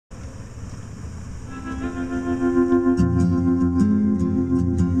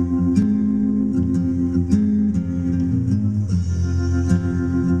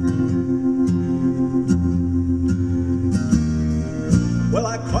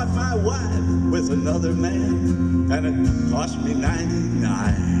caught my wife with another man, and it cost me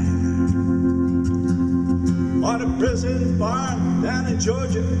 99. On a prison farm down in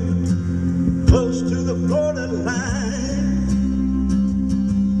Georgia, close to the Florida line.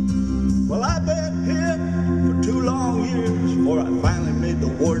 Well, I've been here for 2 long years before I finally made the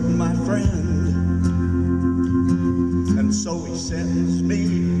warden my friend. And so he sentenced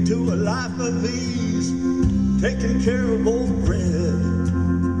me to a life of ease, taking care of old Red.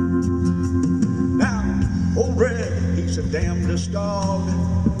 Now, old Red, he's the damnedest dog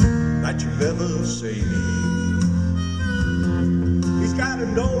that you've ever seen. He's got a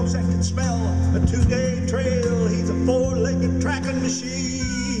nose that can smell a 2-day trail. He's a 4-legged tracking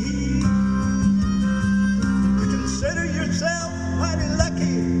machine. You consider yourself mighty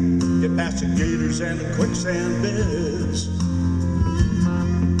lucky. Get past the gators and the quicksand beds.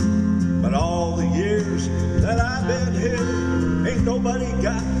 But all the years that I've been here, ain't nobody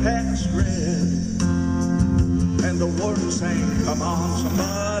got past Red. And the warden sang, come on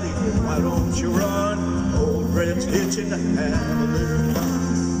somebody, why don't you run? Old Red's itching to have a little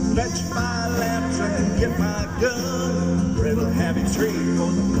fun. Fetch my lantern and get my gun. Red'll have him treat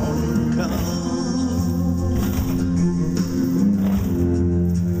before the morning comes.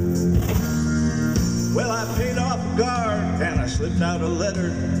 Well, I paid off a guard and I slipped out a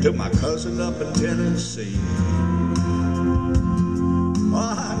letter to my cousin up in Tennessee.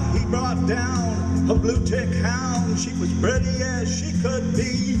 He brought down a blue tick hound. She was pretty as she could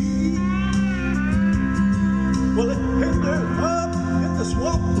be. Well, it picked her up in the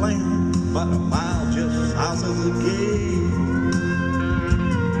swampland about a mile just south of the gate.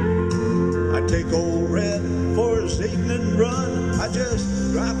 I take old Red for his evening run. I just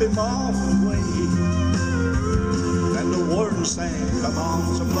drop him off and wait. And the warden sang, come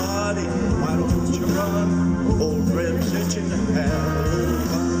on somebody, why don't you run? Old Red's itching to have a little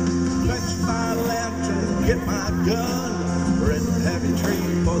fun. Fetch my lantern, get my gun. Red will have him treat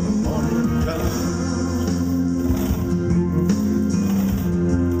before the morning comes.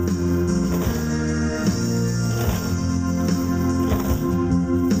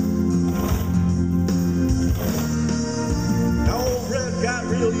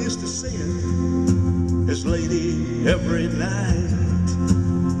 Used to seeing his lady every night.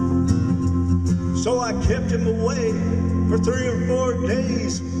 So I kept him away for 3 or 4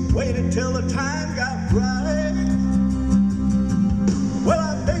 days, waited till the time got right. Well,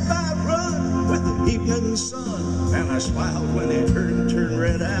 I made my run with the evening sun, and I smiled when he heard him turn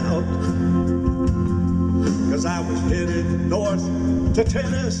Red out. 'Cause I was headed north to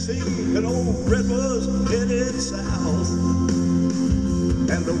Tennessee, and old Red was headed south.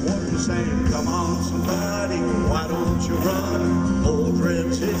 And the warden sang, come on somebody, why don't you run? Old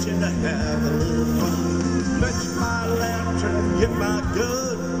Red's itching to have a little fun. Fetch my lantern, get my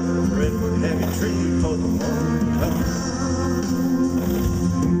gun. Red will have you treat for the morning comes.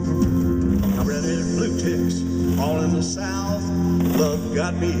 I read in blue ticks all in the south. Love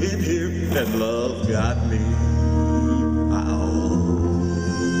got me in here, and love got me